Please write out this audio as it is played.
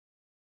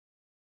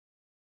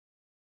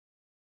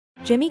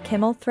Jimmy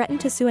Kimmel threatened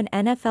to sue an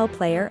NFL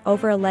player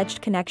over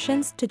alleged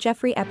connections to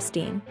Jeffrey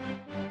Epstein.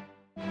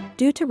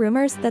 Due to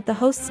rumors that the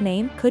host's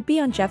name could be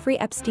on Jeffrey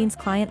Epstein's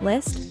client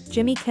list,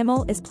 Jimmy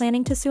Kimmel is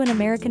planning to sue an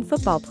American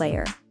football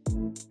player.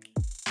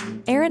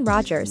 Aaron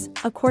Rodgers,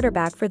 a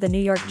quarterback for the New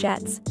York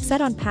Jets,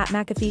 said on Pat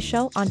McAfee's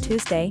show on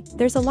Tuesday,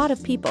 "There's a lot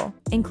of people,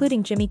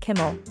 including Jimmy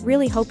Kimmel,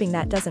 really hoping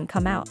that doesn't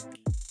come out.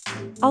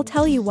 I'll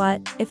tell you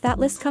what, if that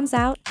list comes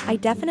out, I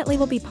definitely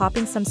will be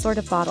popping some sort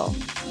of bottle."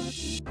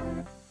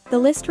 The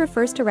list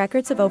refers to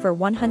records of over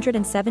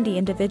 170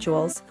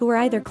 individuals who were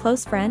either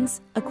close friends,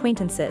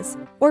 acquaintances,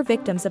 or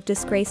victims of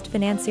disgraced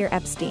financier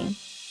Epstein.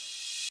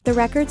 The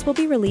records will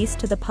be released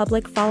to the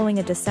public following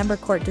a December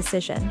court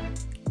decision.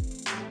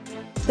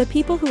 The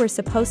people who were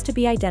supposed to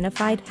be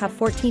identified have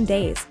 14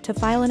 days to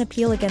file an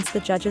appeal against the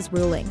judge's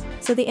ruling,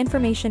 so the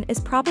information is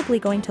probably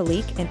going to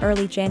leak in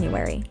early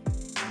January.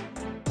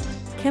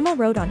 Kimmel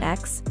wrote on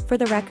X, "For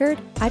the record,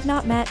 I've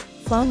not met,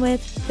 flown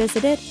with,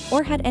 visited,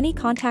 or had any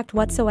contact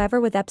whatsoever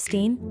with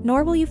Epstein,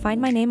 nor will you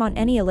find my name on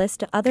any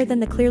list other than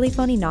the clearly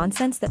phony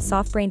nonsense that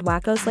soft-brained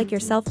wackos like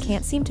yourself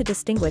can't seem to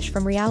distinguish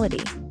from reality.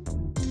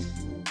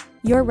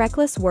 Your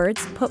reckless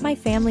words put my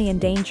family in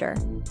danger.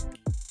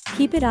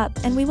 Keep it up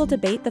and we will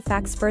debate the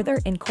facts further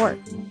in court."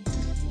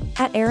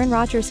 At Aaron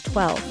Rodgers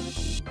 12.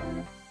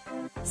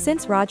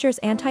 Since Rodgers'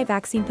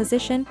 anti-vaccine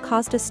position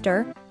caused a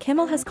stir,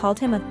 Kimmel has called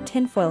him a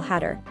tinfoil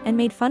hatter and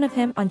made fun of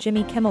him on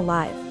Jimmy Kimmel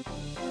Live.